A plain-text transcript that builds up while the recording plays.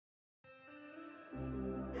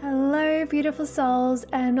Hello, beautiful souls,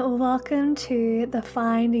 and welcome to the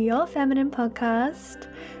Find Your Feminine podcast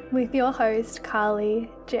with your host, Carly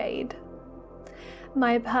Jade.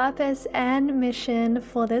 My purpose and mission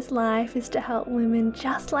for this life is to help women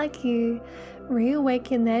just like you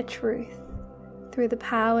reawaken their truth through the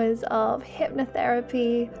powers of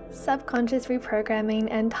hypnotherapy, subconscious reprogramming,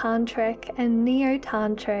 and tantric and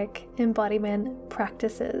neo-tantric embodiment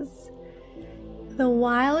practices. The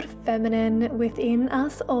wild feminine within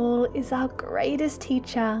us all is our greatest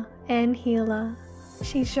teacher and healer.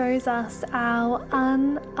 She shows us our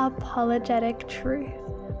unapologetic truth.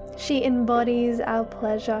 She embodies our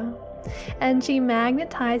pleasure, and she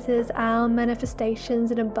magnetizes our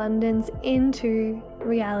manifestations and abundance into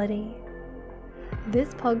reality.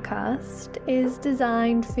 This podcast is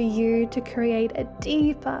designed for you to create a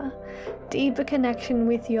deeper connection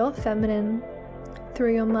with your feminine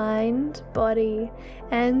through your mind, body,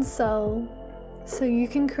 and soul, so you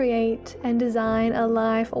can create and design a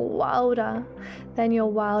life wilder than your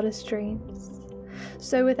wildest dreams.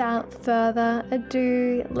 So without further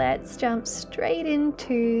ado, let's jump straight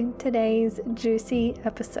into today's juicy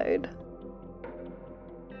episode.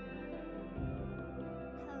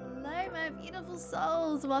 Beautiful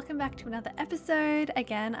souls, welcome back to another episode.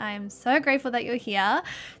 Again, I'm so grateful that you're here.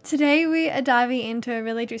 Today we are diving into a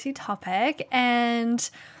really juicy topic, and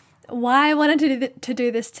why I wanted to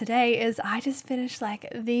do this today is I just finished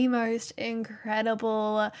the most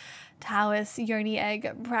incredible Taoist yoni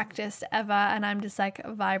egg practice ever, and I'm just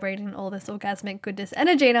vibrating all this orgasmic goodness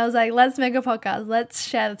energy, and I was like, let's make a podcast, let's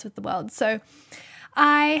share this with the world. So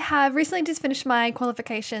I have recently just finished my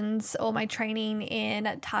qualifications or my training in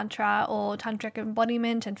Tantra or Tantric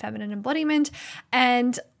embodiment and feminine embodiment.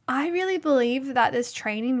 And I really believe that this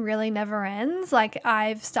training really never ends.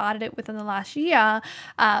 I've started it within the last year,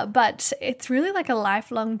 but it's really a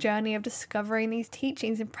lifelong journey of discovering these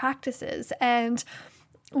teachings and practices. And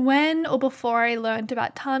when or before I learned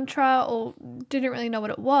about Tantra or didn't really know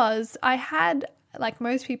what it was, I had, like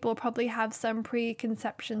most people, probably have some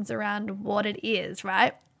preconceptions around what it is,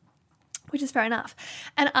 right? Which is fair enough.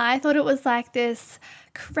 And I thought it was this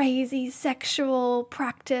crazy sexual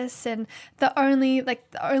practice, and the only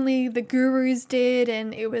the gurus did,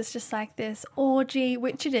 and it was just this orgy,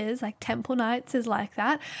 which it is, temple nights is like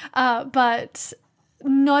that, but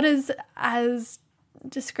not as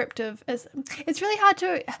descriptive as it's really hard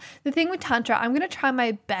to. The thing with Tantra, I'm going to try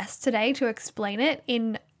my best today to explain it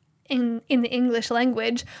in the English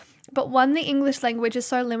language, but the English language is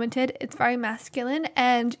so limited, it's very masculine,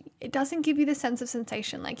 and it doesn't give you the sense of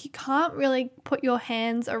sensation. You can't really put your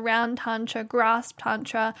hands around Tantra, grasp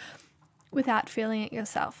Tantra without feeling it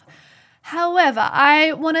yourself. However,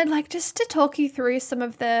 I wanted just to talk you through some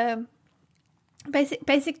of the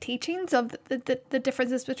basic teachings of the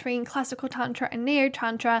differences between classical Tantra and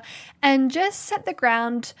neo-Tantra, and just set the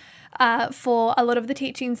ground for a lot of the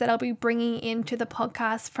teachings that I'll be bringing into the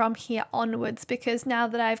podcast from here onwards, because now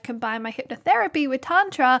that I've combined my hypnotherapy with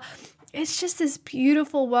Tantra, it's just this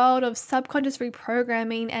beautiful world of subconscious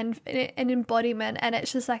reprogramming and embodiment, and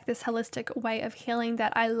it's just this holistic way of healing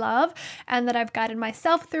that I love and that I've guided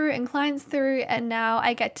myself through and clients through, and now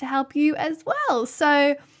I get to help you as well.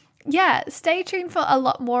 So yeah, stay tuned for a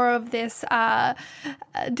lot more of this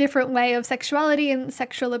different way of sexuality and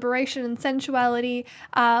sexual liberation and sensuality.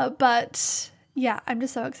 But yeah, I'm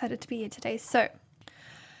just so excited to be here today. So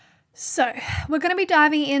we're going to be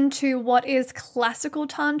diving into what is classical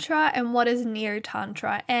Tantra and what is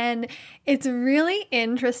neo-Tantra. And it's really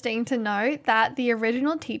interesting to note that the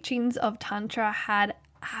original teachings of Tantra had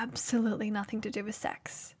absolutely nothing to do with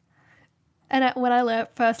sex. And when I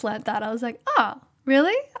first learned that, I was like, oh,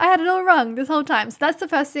 really? I had it all wrong this whole time. So that's the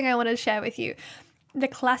first thing I want to share with you. The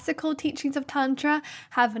classical teachings of Tantra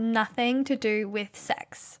have nothing to do with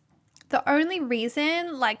sex. The only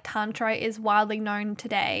reason Tantra is widely known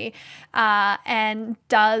today and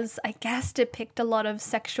does, I guess, depict a lot of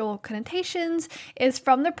sexual connotations is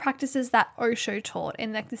from the practices that Osho taught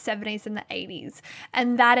in the 70s and the 80s.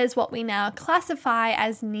 And that is what we now classify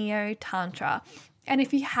as neo-Tantra. And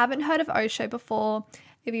if you haven't heard of Osho before,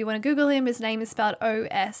 if you want to Google him, his name is spelled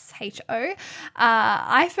O-S-H-O.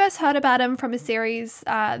 I first heard about him from a series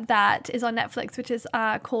that is on Netflix, which is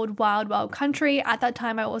called Wild Wild Country. At that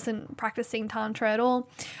time, I wasn't practicing Tantra at all,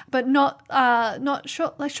 but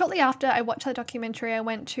shortly after I watched that documentary, I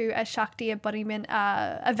went to a Shakti embodiment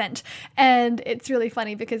event, and it's really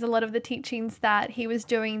funny because a lot of the teachings that he was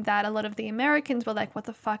doing, that a lot of the Americans were like, "What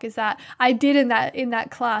the fuck is that?" I did in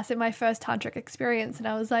that class in my first tantric experience, and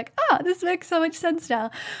I was like, this makes so much sense now.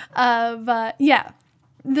 But yeah,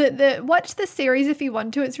 watch the series if you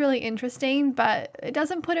want to. It's really interesting, but it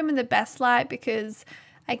doesn't put him in the best light because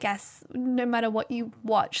I guess no matter what you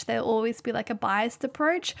watch, there'll always be like a biased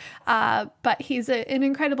approach. But he's an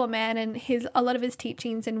incredible man, and a lot of his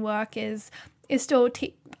teachings and work is still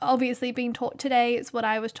obviously being taught today. It's what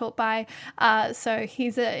I was taught by. So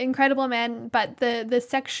he's an incredible man, but the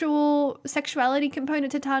sexuality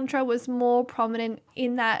component to Tantra was more prominent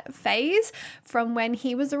in that phase from when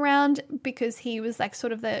he was around, because he was like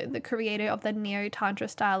sort of the creator of the Neo-Tantra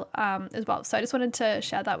style as well. So I just wanted to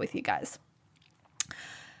share that with you guys.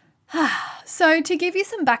 So to give you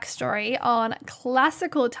some backstory on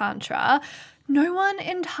classical Tantra, no one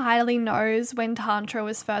entirely knows when Tantra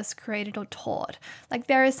was first created or taught. Like,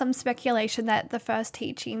 there is some speculation that the first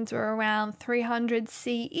teachings were around 300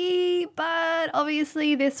 CE, but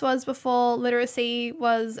obviously this was before literacy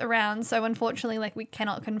was around, so unfortunately, like, we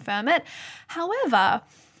cannot confirm it. However,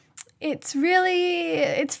 it's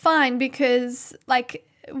fine, because like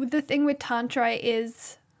the thing with Tantra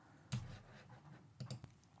is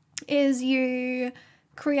you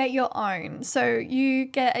create your own. So you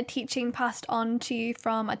get a teaching passed on to you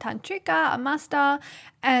from a tantrika, a master,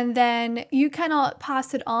 and then you cannot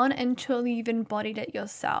pass it on until you've embodied it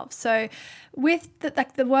yourself. So with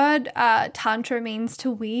the word tantra means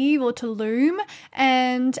to weave or to loom,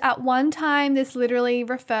 and at one time this literally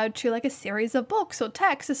referred to like a series of books or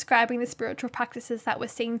texts describing the spiritual practices that were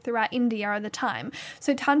seen throughout India at the time.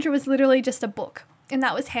 So tantra was literally just a book, and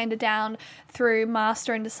that was handed down through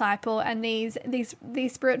master and disciple. And these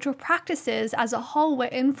spiritual practices as a whole were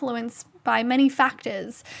influenced by many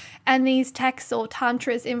factors. And these texts or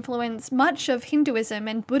tantras influence much of Hinduism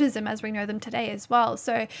and Buddhism as we know them today as well.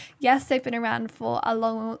 So yes, they've been around for a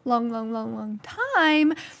long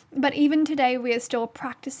time, but even today we are still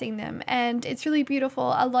practicing them. And it's really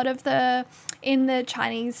beautiful. A lot of in the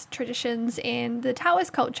Chinese traditions, in the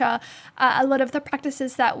Taoist culture, a lot of the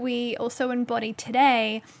practices that we also embody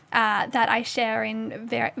today, that I share in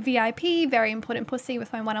VIP, Very Important Pussy,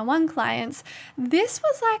 with my one-on-one clients, this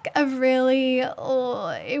was like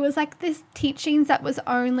it was like this teachings that was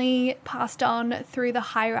only passed on through the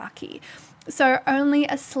hierarchy. So only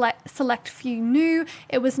a select few knew.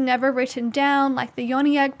 It was never written down, like the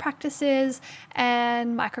yoni egg practices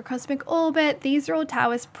and microcosmic orbit. These are all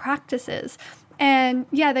Taoist practices. And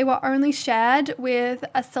yeah, they were only shared with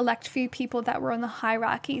a select few people that were on the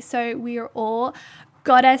hierarchy. So we are all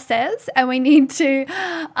goddesses, and we need to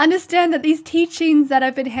understand that these teachings that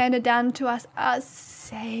have been handed down to us are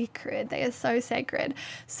sacred. They are so sacred.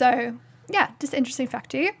 So yeah, just interesting fact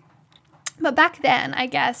to you. But back then, I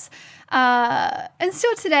guess, and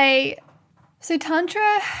still today, so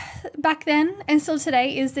Tantra back then and still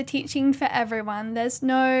today is the teaching for everyone. There's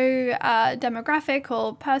no demographic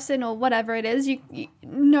or person or whatever it is.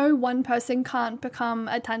 No one person can't become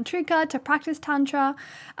a tantrika to practice Tantra.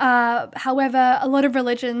 However, a lot of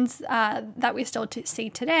religions that we still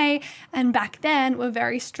see today and back then were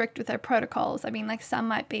very strict with their protocols. I mean, like some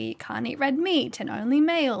might be you can't eat red meat and only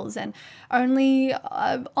males and only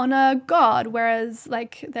honor God, whereas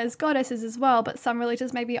like there's goddesses as well, but some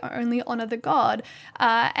religions maybe only honor the God,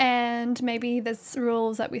 and maybe there's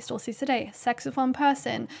rules that we still see today. Sex with one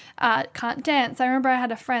person, can't dance. I remember I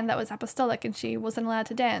had a friend that was apostolic and she wasn't allowed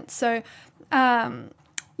to dance. So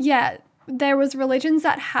yeah, there was religions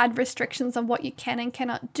that had restrictions on what you can and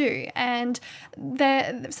cannot do, and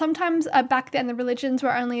sometimes back then the religions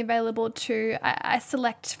were only available to a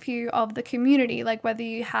select few of the community, like whether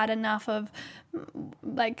you had enough of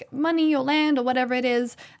like money or land or whatever it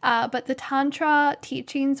is, but the Tantra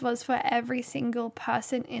teachings was for every single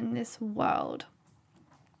person in this world,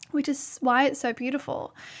 which is why it's so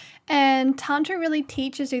beautiful. And Tantra really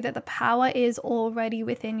teaches you that the power is already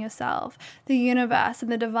within yourself. The universe and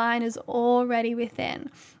the divine is already within.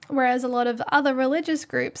 Whereas a lot of other religious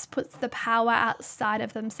groups puts the power outside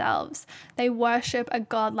of themselves. They worship a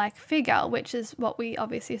godlike figure, which is what we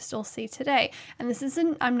obviously still see today. And this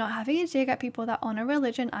isn't, I'm not having a dig at people that honor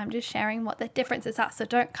religion. I'm just sharing what the differences are. So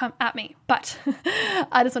don't come at me. But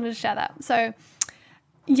I just wanted to share that. So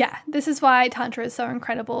yeah, this is why Tantra is so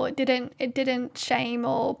incredible. It didn't shame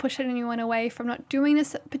or push anyone away from not doing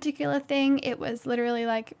this particular thing. It was literally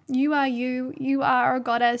like, you are a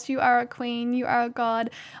goddess, you are a queen, you are a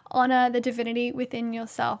god. Honor the divinity within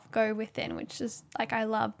yourself, go within, which is like, I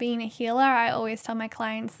love being a healer. I always tell my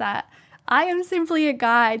clients that I am simply a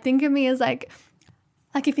guide. Think of me as like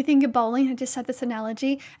if you think of bowling, I just had this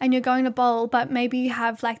analogy, and you're going to bowl, but maybe you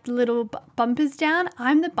have like the little bumpers down.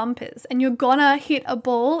 I'm the bumpers, and you're gonna hit a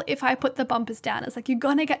ball if I put the bumpers down. It's like you're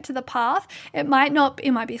gonna get to the path. It might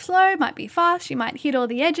be slow, it might be fast, you might hit all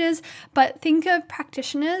the edges, but think of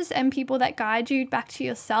practitioners and people that guide you back to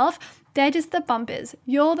yourself. They're just the bumpers.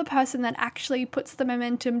 You're the person that actually puts the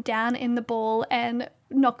momentum down in the ball and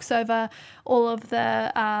knocks over all of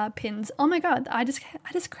the pins. Oh my God, I just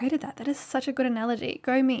created that. That is such a good analogy.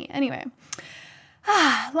 Go me. Anyway,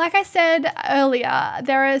 like I said earlier,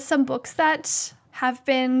 there are some books that have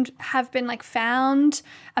been like found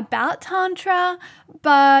about Tantra,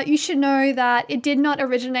 but you should know that it did not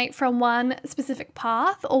originate from one specific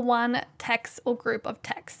path or one text or group of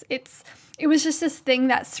texts. It was just this thing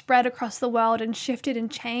that spread across the world and shifted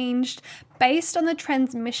and changed based on the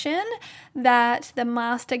transmission that the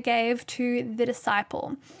master gave to the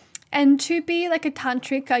disciple. And to be like a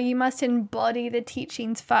tantrika, you must embody the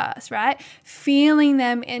teachings first, right? Feeling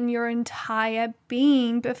them in your entire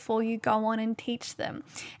being before you go on and teach them.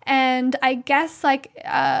 And I guess like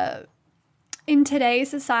in today's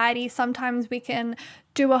society, sometimes we can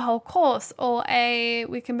do a whole course, or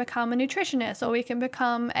we can become a nutritionist, or we can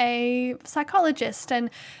become a psychologist, and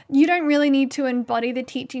you don't really need to embody the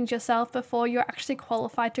teachings yourself before you're actually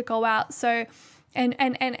qualified to go out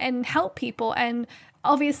and help people. And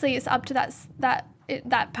obviously it's up to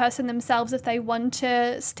that person themselves if they want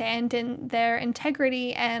to stand in their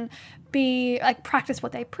integrity and be like practice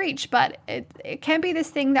what they preach. But it can be this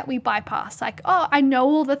thing that we bypass, like, oh, I know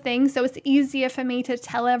all the things, so it's easier for me to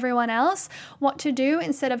tell everyone else what to do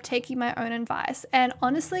instead of taking my own advice. And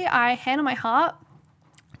honestly, I hand on my heart,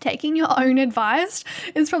 taking your own advice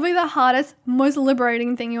is probably the hardest, most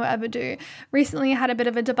liberating thing you'll ever do. Recently I had a bit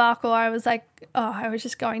of a debacle. I was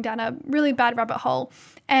just going down a really bad rabbit hole,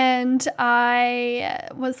 and I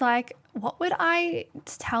was like, what would I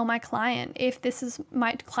tell my client if this is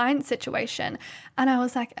my client's situation? And I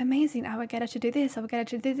was like, amazing, I would get her to do this, I would get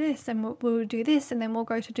her to do this, and we'll do this, and then we'll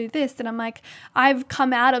go to do this. And I'm like, I've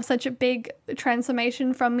come out of such a big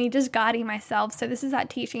transformation from me just guiding myself. So this is that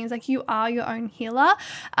teaching. It's like, you are your own healer.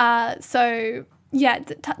 So yeah,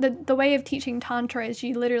 the way of teaching Tantra is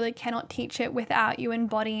you literally cannot teach it without you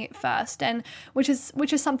embodying it first, and which is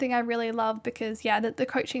something I really love, because the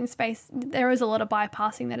coaching space, there is a lot of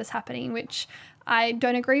bypassing that is happening, which I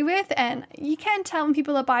don't agree with, and you can tell when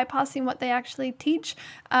people are bypassing what they actually teach.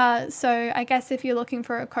 So I guess if you're looking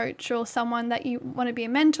for a coach or someone that you want to be a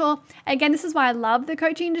mentor, again, this is why I love the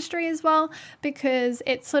coaching industry as well, because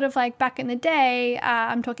it's sort of like back in the day,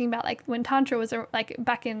 I'm talking about like when Tantra was like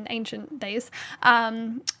back in ancient days,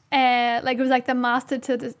 like it was like the master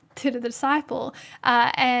to the disciple,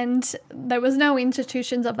 and there was no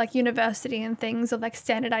institutions of like university and things of like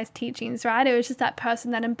standardized teachings, right? It was just that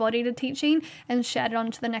person that embodied a teaching and shared it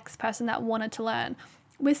on to the next person that wanted to learn.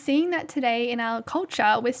 We're seeing that today in our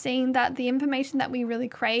culture. We're seeing that the information that we really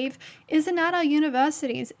crave isn't at our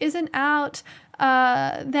universities, isn't out,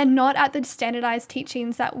 they're not at the standardized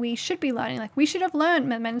teachings that we should be learning. Like, we should have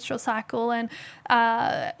learned the menstrual cycle and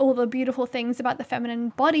all the beautiful things about the feminine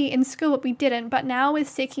body in school, but we didn't. But now we're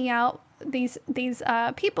seeking out these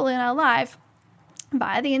people in our life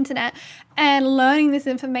via the internet and learning this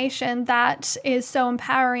information that is so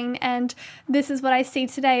empowering. And this is what I see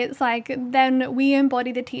today. It's like, then we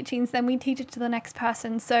embody the teachings, then we teach it to the next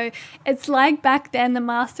person. So it's like back then, the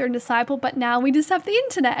master and disciple, but now we just have the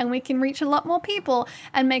internet and we can reach a lot more people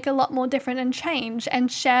and make a lot more different and change and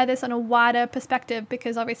share this on a wider perspective,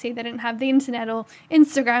 because obviously they didn't have the internet or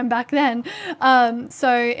Instagram back then.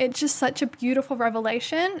 So it's just such a beautiful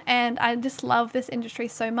revelation, and I just love this industry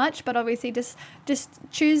so much. But obviously just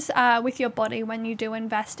choose with your body when you do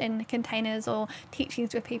invest in containers or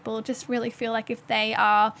teachings with people. Just really feel like if they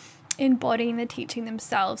are embodying the teaching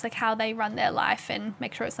themselves, like how they run their life, and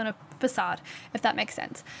make sure it's not a facade, if that makes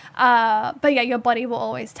sense. But yeah, your body will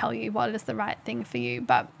always tell you what is the right thing for you.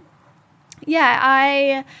 But yeah,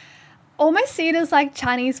 I almost see it as like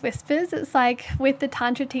Chinese whispers. It's like with the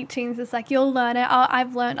Tantra teachings, it's like you'll learn it. Oh,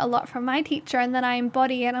 I've learned a lot from my teacher, and then I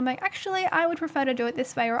embody it. And I'm like, actually, I would prefer to do it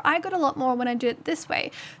this way, or I got a lot more when I do it this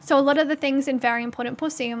way. So a lot of the things in Very Important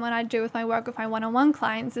Pussy and when I do with my work with my one-on-one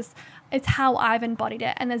clients is it's how I've embodied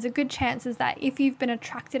it. And there's a good chances that if you've been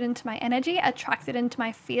attracted into my energy, attracted into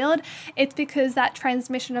my field, it's because that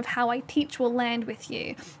transmission of how I teach will land with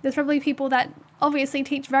you. There's probably people that obviously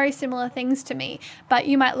teach very similar things to me, but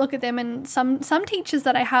you might look at them, and some teachers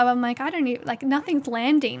that I have, I'm like, I don't even, like, nothing's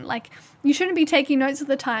landing. Like, you shouldn't be taking notes all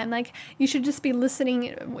the time. Like, you should just be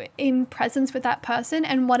listening in presence with that person,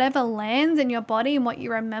 and whatever lands in your body and what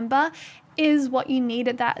you remember is what you need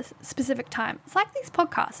at that specific time. It's like these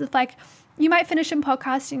podcasts. It's like, you might finish a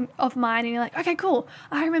podcasting of mine and you're like, okay, cool,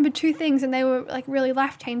 I remember 2 things and they were like really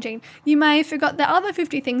life-changing. You may have forgot the other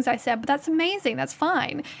 50 things I said, but that's amazing. That's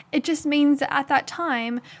fine. It just means that at that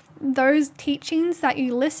time, those teachings that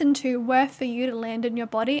you listen to were for you to land in your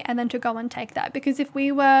body and then to go and take that. Because if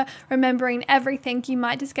we were remembering everything, you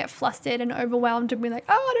might just get flustered and overwhelmed and be like,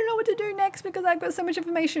 oh, I don't know what to do next because I've got so much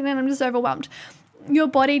information and I'm just overwhelmed. Your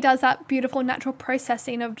body does that beautiful natural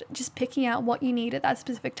processing of just picking out what you need at that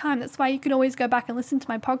specific time. That's why you can always go back and listen to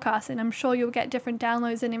my podcast, and I'm sure you'll get different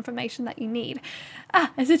downloads and information that you need.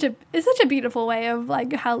 It's such a beautiful way of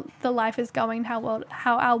like how the life is going, how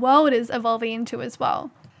our world is evolving into as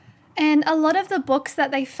well. And a lot of the books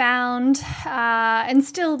that they found and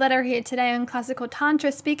still that are here today on classical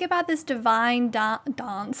Tantra speak about this divine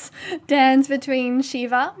dance between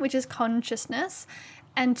Shiva, which is consciousness,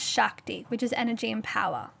 and Shakti, which is energy and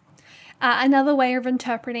power. Another way of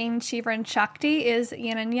interpreting Shiva and Shakti is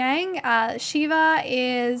yin and yang. Shiva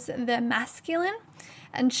is the masculine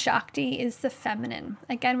and Shakti is the feminine.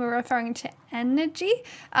 Again, we're referring to energy,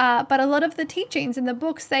 but a lot of the teachings in the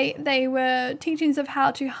books, they were teachings of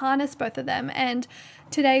how to harness both of them. And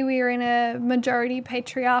today we are in a majority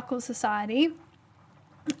patriarchal society,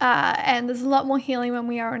 and there's a lot more healing when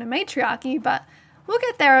we are in a matriarchy, but we'll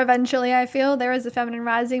get there eventually. I feel there is a feminine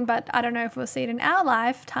rising, but I don't know if we'll see it in our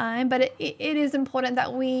lifetime. But it is important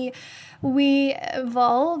that we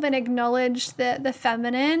evolve and acknowledge the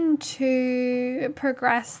feminine to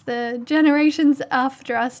progress the generations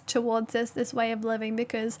after us towards this way of living.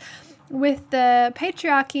 Because with the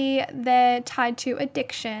patriarchy, they're tied to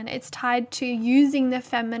addiction. It's tied to using the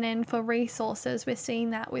feminine for resources. We're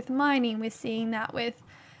seeing that with mining. We're seeing that with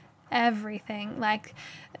everything. Like,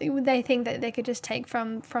 they think that they could just take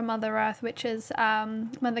from Mother Earth, which is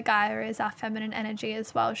Mother Gaia is our feminine energy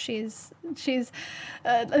as well. She's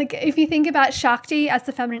like, if you think about Shakti as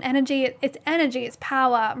the feminine energy, it's energy, it's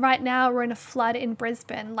power. Right now we're in a flood in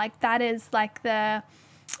Brisbane. Like, that is like the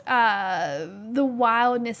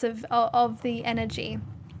wildness of the energy.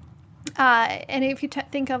 And if you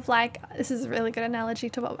think of, like, this is a really good analogy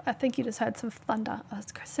to what I think you just heard some thunder. Oh,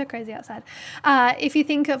 it's so crazy outside. If you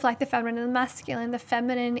think of like the feminine and the masculine, the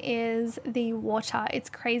feminine is the water. It's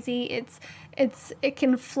crazy. It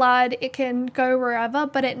can flood. It can go wherever,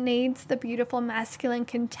 but it needs the beautiful masculine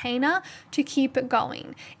container to keep it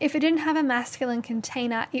going. If it didn't have a masculine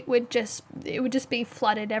container, it would just be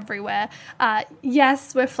flooded everywhere.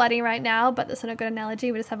 Yes, we're flooding right now, but that's not a good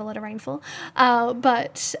analogy. We just have a lot of rainfall.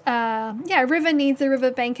 A river needs a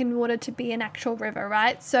riverbank and water to be an actual river,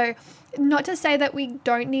 right? So not to say that we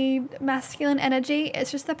don't need masculine energy,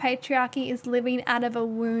 it's just the patriarchy is living out of a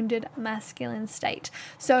wounded masculine state.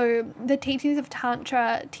 So the teachings of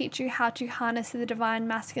Tantra teach you how to harness the divine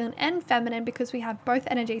masculine and feminine, because we have both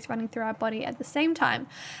energies running through our body at the same time.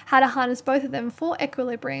 How to harness both of them for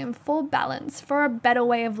equilibrium, for balance, for a better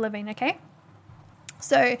way of living, okay?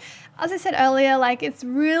 So, as I said earlier, like, it's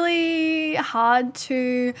really hard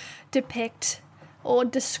to depict or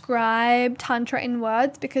describe Tantra in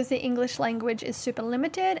words because the English language is super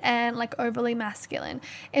limited and like overly masculine.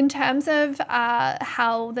 In terms of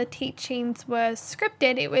how the teachings were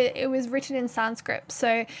scripted, it was written in Sanskrit.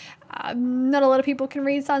 So not a lot of people can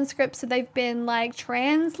read Sanskrit, so they've been like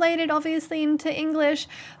translated obviously into English,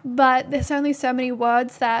 but there's only so many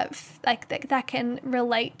words that can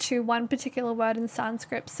relate to one particular word in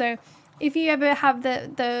Sanskrit. So if you ever have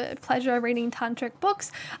the pleasure of reading tantric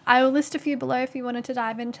books, I will list a few below if you wanted to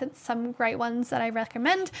dive into some great ones that I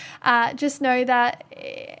recommend. Just know that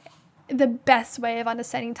the best way of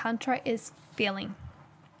understanding Tantra is feeling.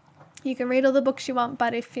 You can read all the books you want,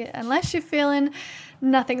 but unless you're feeling,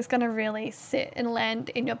 nothing's going to really sit and land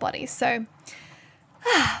in your body. So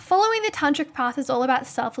following the tantric path is all about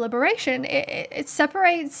self-liberation. It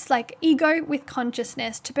separates like ego with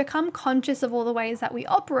consciousness. To become conscious of all the ways that we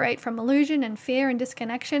operate from illusion and fear and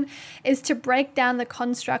disconnection is to break down the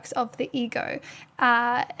constructs of the ego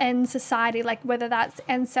and society, like whether that's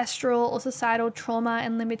ancestral or societal trauma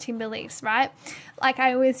and limiting beliefs, right? Like,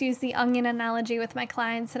 I always use the onion analogy with my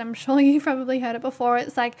clients, and I'm sure you've probably heard it before.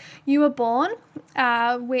 It's like you were born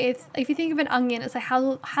with, if you think of an onion, it's like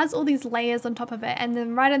has all these layers on top of it, and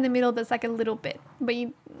then right in the middle there's like a little bit, but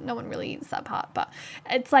no one really eats that part, but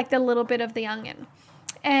it's like the little bit of the onion.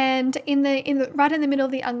 And in the right in the middle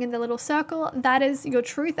of the onion, the little circle, that is your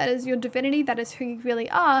truth, that is your divinity, that is who you really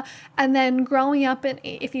are. And then growing up,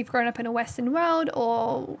 if you've grown up in a Western world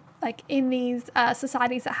or like in these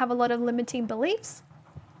societies that have a lot of limiting beliefs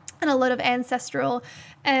and a lot of ancestral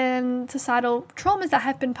and societal traumas that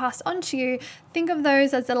have been passed on to you, think of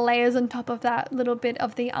those as the layers on top of that little bit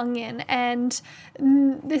of the onion. And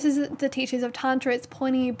this is the teachings of Tantra. It's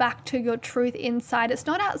pointing you back to your truth inside. It's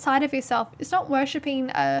not outside of yourself. It's not worshipping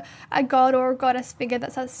a god or a goddess figure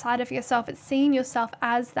that's outside of yourself. It's seeing yourself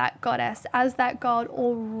as that goddess, as that god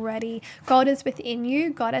already. God is within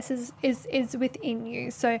you. Goddess is within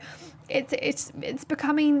you. So it's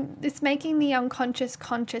making the unconscious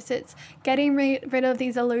conscious. It's getting rid of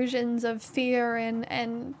these illusions of fear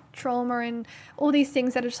and trauma and all these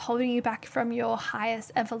things that are just holding you back from your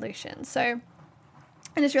highest evolution. So,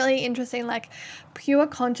 and it's really interesting, like pure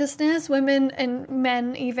consciousness, women and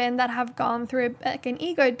men even that have gone through like an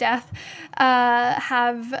ego death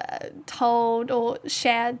have told or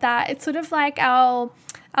shared that it's sort of like our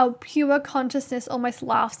pure consciousness almost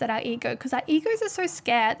laughs at our ego, because our egos are so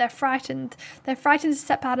scared. They're frightened to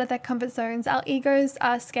step out of their comfort zones. Our egos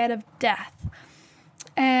are scared of death.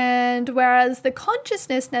 And whereas the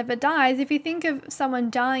consciousness never dies, if you think of someone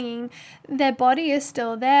dying, their body is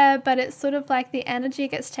still there, but it's sort of like the energy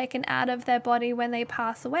gets taken out of their body when they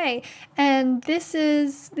pass away. And this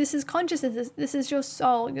is consciousness. This is your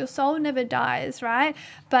soul. Your soul never dies, right?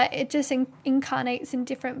 But it just incarnates in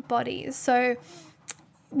different bodies. So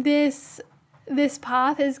this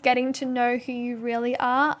path is getting to know who you really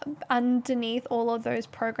are underneath all of those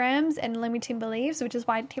programs and limiting beliefs, which is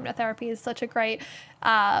why hypnotherapy is such a great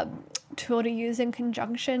tool to use in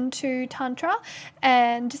conjunction to Tantra,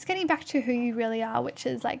 and just getting back to who you really are, which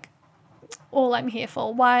is like all I'm here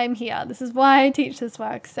for, why I'm here. This is why I teach this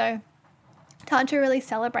work. So Tantra really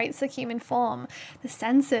celebrates the human form, the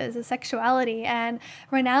senses, the sexuality, and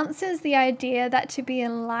renounces the idea that to be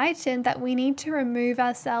enlightened, that we need to remove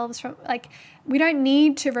ourselves from, like, we don't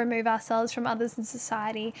need to remove ourselves from others in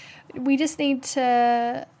society. We just need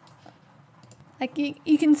to, like,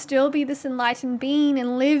 you can still be this enlightened being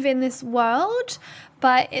and live in this world,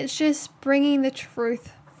 but it's just bringing the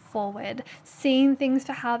truth forward, seeing things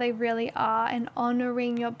for how they really are, and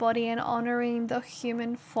honoring your body and honoring the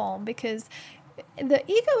human form, because the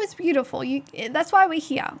ego is beautiful. That's why we're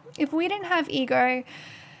here. If we didn't have ego,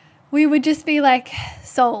 we would just be like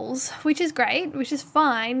souls, which is great, which is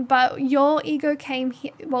fine, but your ego came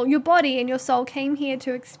here, well, your body and your soul came here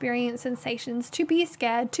to experience sensations, to be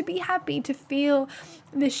scared, to be happy, to feel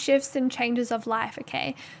the shifts and changes of life,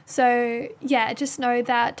 okay? So yeah, just know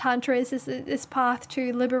that Tantra is this path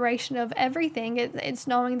to liberation of everything. It's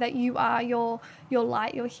knowing that you are your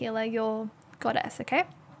light, your healer, your goddess, okay?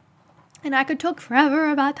 And I could talk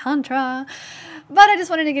forever about Tantra, but I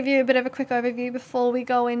just wanted to give you a bit of a quick overview before we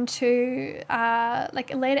go into,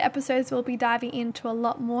 like later episodes, we'll be diving into a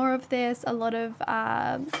lot more of this, a lot of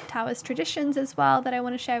Taoist traditions as well that I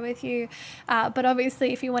want to share with you. But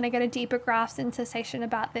obviously, if you want to get a deeper grasp and sensation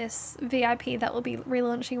about this VIP that will be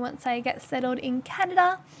relaunching once I get settled in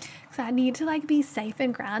Canada, because I need to like be safe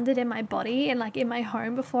and grounded in my body and like in my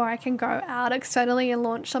home before I can go out externally and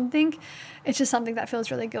launch something. It's just something that feels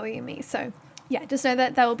really gooey in me. So yeah, just know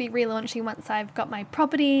that will be relaunching once I've got my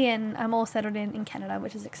property and I'm all settled in Canada,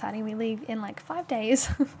 which is exciting. We leave in like 5 days.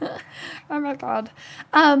 Oh my God.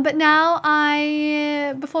 But now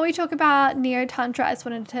before we talk about Neo Tantra, I just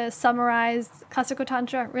wanted to summarize classical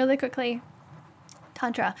Tantra really quickly.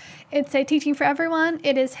 Tantra. It's a teaching for everyone.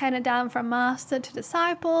 It is handed down from master to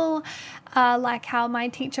disciple, like how my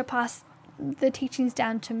teacher passed the teachings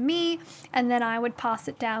down to me, and then I would pass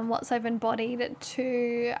it down once I've embodied it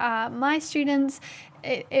to my students.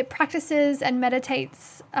 It practices and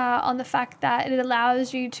meditates on the fact that it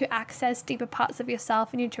allows you to access deeper parts of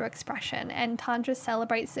yourself and your true expression. And Tantra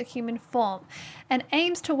celebrates the human form and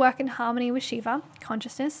aims to work in harmony with Shiva,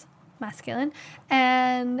 consciousness, masculine,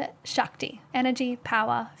 and Shakti, energy,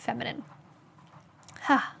 power, feminine.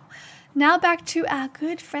 Now back to our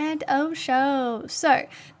good friend Osho. So,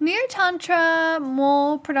 Neo Tantra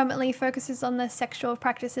more predominantly focuses on the sexual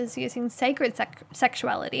practices using sacred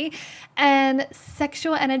sexuality and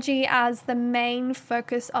sexual energy as the main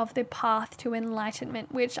focus of the path to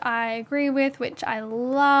enlightenment, which I agree with, which I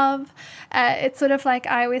love. It's sort of like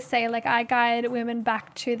I always say, like I guide women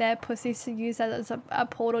back to their pussies to use that as a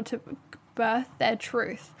portal to birth their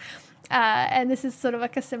truth. And this is sort of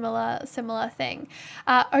like a similar thing.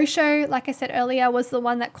 Osho, like I said earlier, was the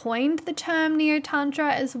one that coined the term Neo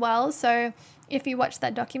Tantra as well. So if you watch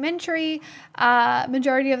that documentary,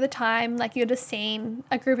 majority of the time, like, you're just seeing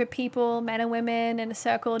a group of people, men and women, in a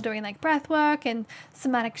circle doing like breath work and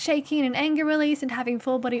somatic shaking and anger release and having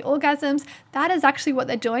full body orgasms. That is actually what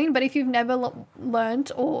they're doing. But if you've never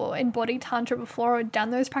learned or embodied Tantra before or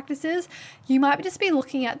done those practices, you might just be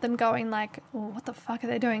looking at them going like, oh, what the fuck are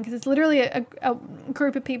they doing? Because it's literally a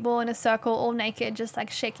group of people in a circle, all naked, just like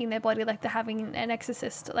shaking their body like they're having an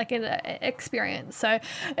exorcist, like an experience. So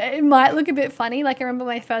it might look a bit funny. Like, I remember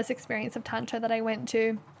my first experience of Tantra that I went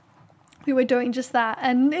to, we were doing just that,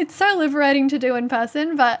 and it's so liberating to do in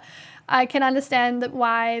person, but I can understand that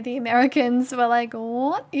why the Americans were like,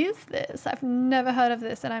 what is this? I've never heard of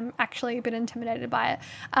this, and I'm actually a bit intimidated by it.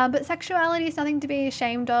 But sexuality is nothing to be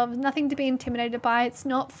ashamed of, nothing to be intimidated by. It's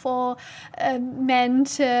not for men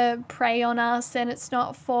to prey on us, and it's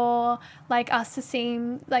not for like us to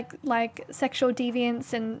seem like sexual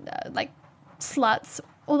deviants and like sluts,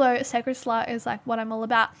 although sacred slut is like what I'm all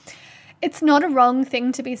about. It's not a wrong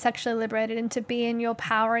thing to be sexually liberated and to be in your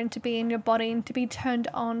power and to be in your body and to be turned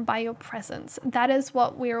on by your presence. That is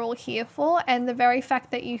what we're all here for. And the very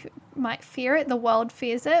fact that you might fear it, the world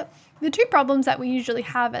fears it. The two problems that we usually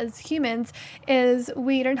have as humans is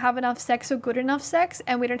we don't have enough sex or good enough sex,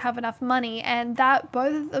 and we don't have enough money. And that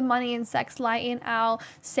both the money and sex lie in our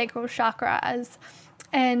sacral chakras.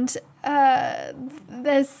 And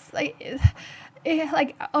there's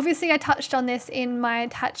like obviously I touched on this in my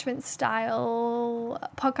attachment style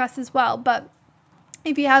podcast as well, but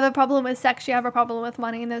if you have a problem with sex, you have a problem with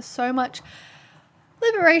money, and there's so much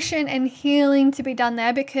liberation and healing to be done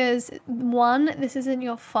there, because one, this isn't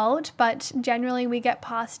your fault, but generally we get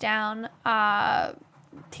passed down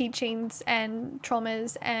teachings and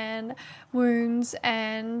traumas and wounds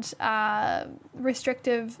and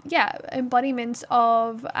restrictive embodiments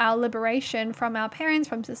of our liberation from our parents,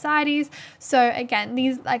 from societies. So again,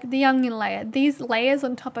 these, like the Jungian layer, these layers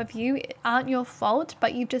on top of you aren't your fault,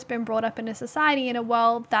 but you've just been brought up in a society, in a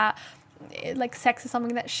world that like sex is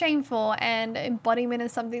something that's shameful and embodiment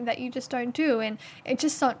is something that you just don't do, and it's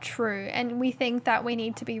just not true. And we think that we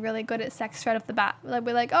need to be really good at sex straight off the bat. Like,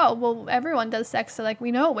 we're like, oh well, everyone does sex, so like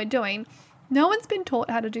we know what we're doing. No one's been taught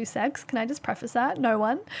how to do sex. Can I just preface that? No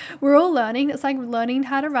one. We're all learning. It's like learning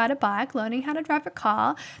how to ride a bike, learning how to drive a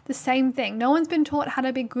car, the same thing. No one's been taught how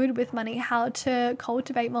to be good with money, how to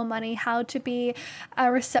cultivate more money, how to be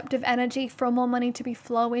a receptive energy for more money to be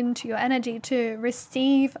flow into your energy, to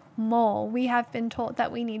receive more. We have been taught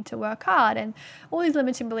that we need to work hard, and all these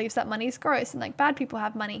limiting beliefs that money is gross and like bad people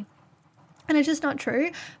have money. And it's just not true.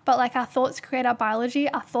 But like, our thoughts create our biology,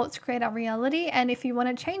 our thoughts create our reality. And if you want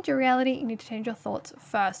to change your reality, you need to change your thoughts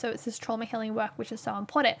first. So it's this trauma healing work, which is so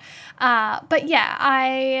important. But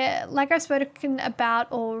yeah, like I've spoken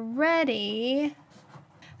about already,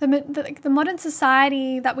 the modern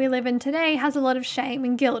society that we live in today has a lot of shame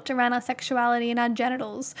and guilt around our sexuality and our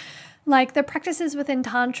genitals. Like, the practices within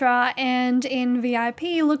Tantra and in VIP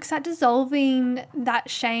looks at dissolving that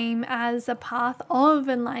shame as a path of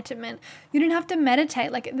enlightenment. You don't have to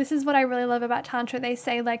meditate. Like, this is what I really love about Tantra. They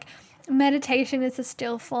say, like, meditation is a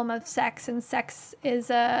still form of sex, and sex is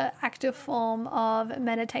a active form of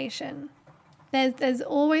meditation. There's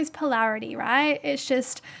always polarity, right? It's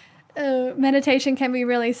just meditation can be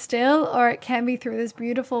really still, or it can be through this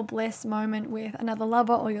beautiful bliss moment with another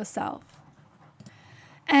lover or yourself.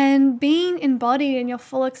 And being embodied in your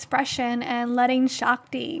full expression and letting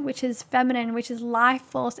Shakti, which is feminine, which is life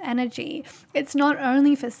force energy, it's not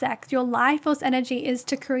only for sex. Your life force energy is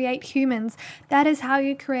to create humans. That is how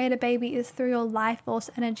you create a baby, is through your life force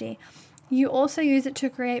energy. You also use it to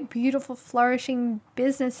create beautiful, flourishing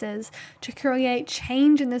businesses, to create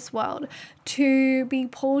change in this world, to be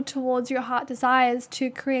pulled towards your heart desires, to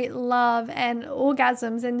create love and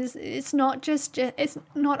orgasms. And it's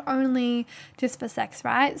not only just for sex,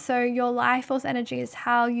 right? So your life force energy is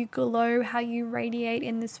how you glow, how you radiate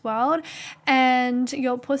in this world, and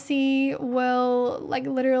your pussy will like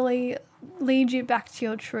literally lead you back to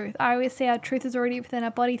your truth. I always say our truth is already within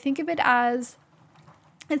our body. Think of it as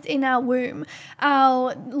it's in our womb.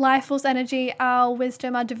 Our life force energy, our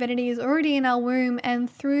wisdom, our divinity is already in our womb, and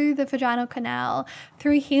through the vaginal canal,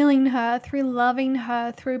 through healing her, through loving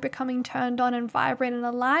her, through becoming turned on and vibrant and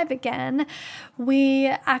alive again, we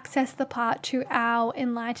access the part to our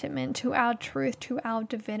enlightenment, to our truth, to our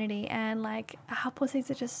divinity. And like, our pussies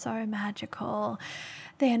are just so magical.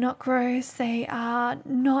 They are not gross. They are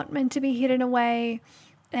not meant to be hidden away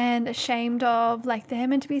and ashamed of. Like, they're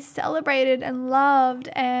meant to be celebrated and loved,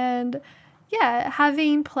 and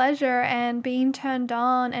having pleasure and being turned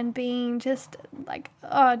on and being just like,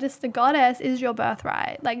 just a goddess is your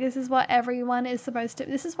birthright. Like, this is what everyone is supposed to.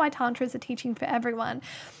 This is why Tantra is a teaching for everyone.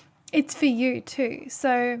 it's for you too.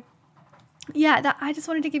 So yeah, I just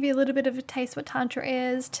wanted to give you a little bit of a taste what Tantra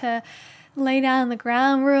is, to lay down the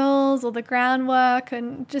ground rules or the groundwork,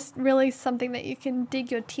 and just really something that you can dig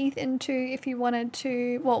your teeth into if you wanted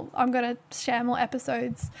to. Well, I'm going to share more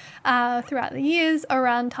episodes throughout the years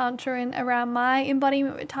around Tantra and around my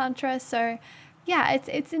embodiment with Tantra. So yeah,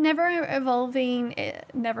 it's an ever evolving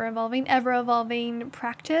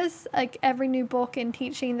practice. Like every new book and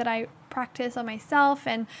teaching that I practice on myself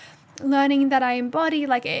and learning that I embody,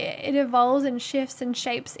 like it evolves and shifts and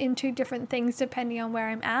shapes into different things depending on where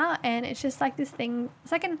I'm at. And it's just like this thing,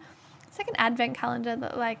 it's like an advent calendar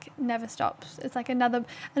that like never stops. It's like another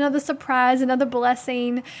surprise, another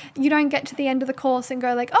blessing. You don't get to the end of the course and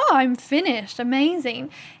go like, oh, I'm finished, amazing.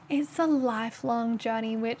 It's a lifelong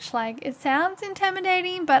journey, which like it sounds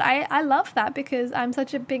intimidating, but I love that, because I'm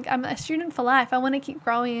a student for life. I want to keep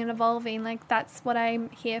growing and evolving. Like that's what I'm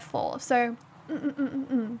here for. So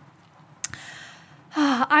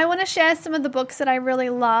I want to share some of the books that I really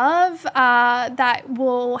love that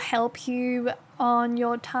will help you on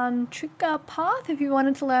your Tantrika path if you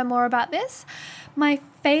wanted to learn more about this. My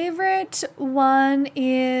favorite one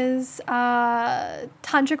is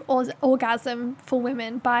Tantric Orgasm for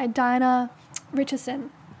Women by Diana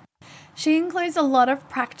Richardson. She includes a lot of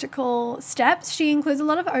practical steps. She includes a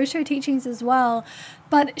lot of Osho teachings as well,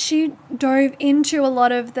 but she dove into a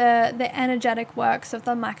lot of the energetic works of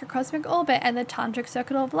the microcosmic orbit and the Tantric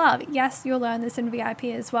circle of love. Yes, you'll learn this in VIP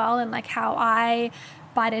as well, and like how I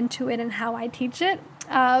bite into it and how I teach it.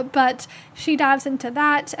 But she dives into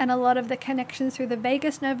that and a lot of the connections through the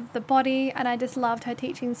vagus nerve of the body, and I just loved her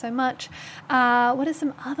teaching so much. What are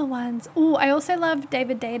some other ones? Oh, I also love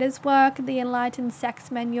David Deda's work, The Enlightened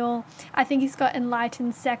Sex Manual. I think he's got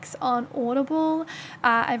Enlightened Sex on Audible.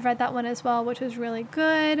 I've read that one as well, which was really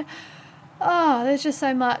good. Oh, there's just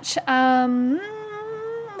so much.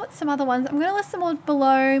 What's some other ones? I'm going to list them all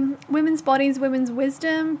below. Women's Bodies, Women's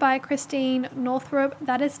Wisdom by Christine Northrup.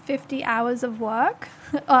 That is 50 hours of work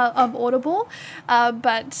of Audible,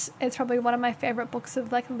 but it's probably one of my favorite books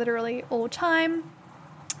of like literally all time.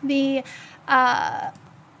 The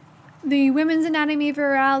Women's Anatomy of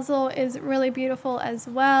Arousal is really beautiful as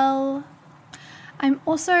well. I'm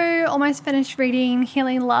also almost finished reading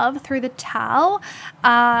Healing Love Through the Tao.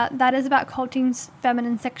 That is about cultivating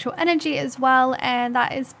feminine sexual energy as well, and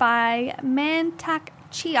that is by Mantak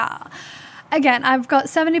Chia. Again, I've got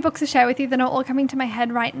so many books to share with you that are all coming to my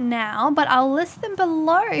head right now, but I'll list them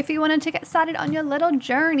below if you wanted to get started on your little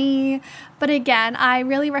journey. But again, I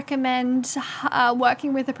really recommend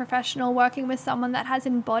working with a professional, working with someone that has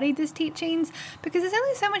embodied these teachings, because there's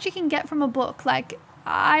only so much you can get from a book. Like,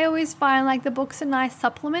 I always find like the books are nice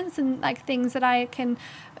supplements and like things that I can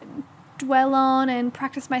dwell on and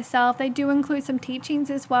practice myself. They do include some teachings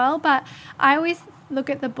as well, but I always look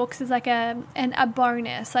at the books as like a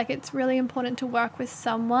bonus. Like it's really important to work with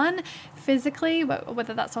someone physically,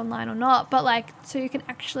 whether that's online or not, but like so you can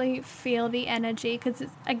actually feel the energy, because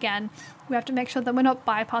again, we have to make sure that we're not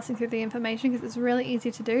bypassing through the information, because it's really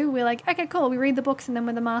easy to do. We're like, okay, cool, we read the books and then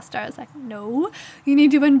we're the master. It's like, no, you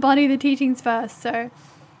need to embody the teachings first. So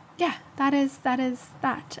yeah, that is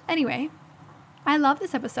that. Anyway, I love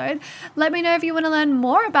this episode. Let me know if you want to learn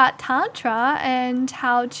more about Tantra and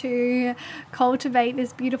how to cultivate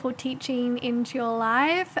this beautiful teaching into your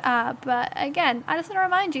life. But again, I just want to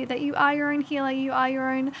remind you that you are your own healer. You are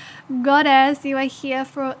your own goddess. You are here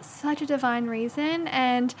for such a divine reason.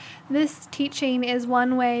 And this teaching is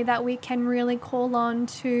one way that we can really call on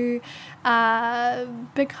to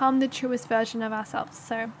become the truest version of ourselves.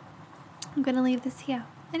 So I'm going to leave this here.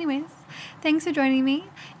 Anyways, thanks for joining me.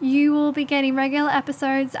 You will be getting regular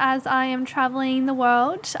episodes as I am traveling the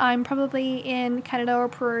world. I'm probably in Canada or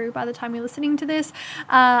Peru by the time you're listening to this.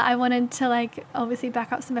 I wanted to like obviously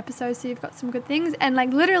back up some episodes so you've got some good things. And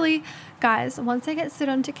like literally, guys, once I get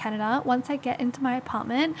on to Canada, once I get into my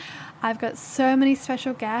apartment, I've got so many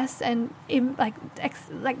special guests and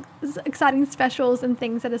exciting specials and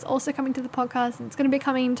things that is also coming to the podcast, and it's going to be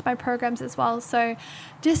coming to my programs as well. So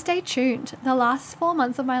just stay tuned. The last 4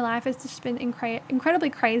 months of my life has just been incredibly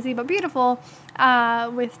crazy but beautiful,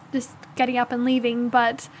 with just getting up and leaving.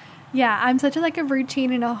 But yeah, I'm such a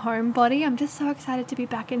routine and a homebody. I'm just so excited to be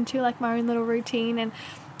back into like my own little routine and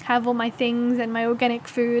have all my things and my organic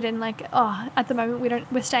food, and at the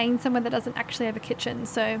moment we're staying somewhere that doesn't actually have a kitchen,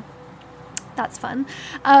 so that's fun.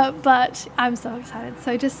 But I'm so excited.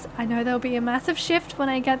 So I know there'll be a massive shift when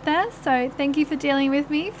I get there. So thank you for dealing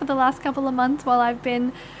with me for the last couple of months while I've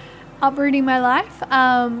been uprooting my life,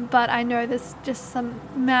 but I know there's just some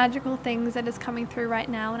magical things that is coming through right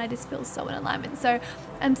now, and I just feel so in alignment. So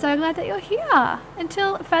I'm so glad that you're here.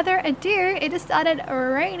 Until further ado, it just started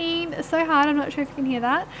raining so hard. I'm not sure if you can hear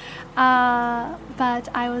that, but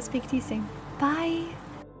I will speak to you soon. Bye.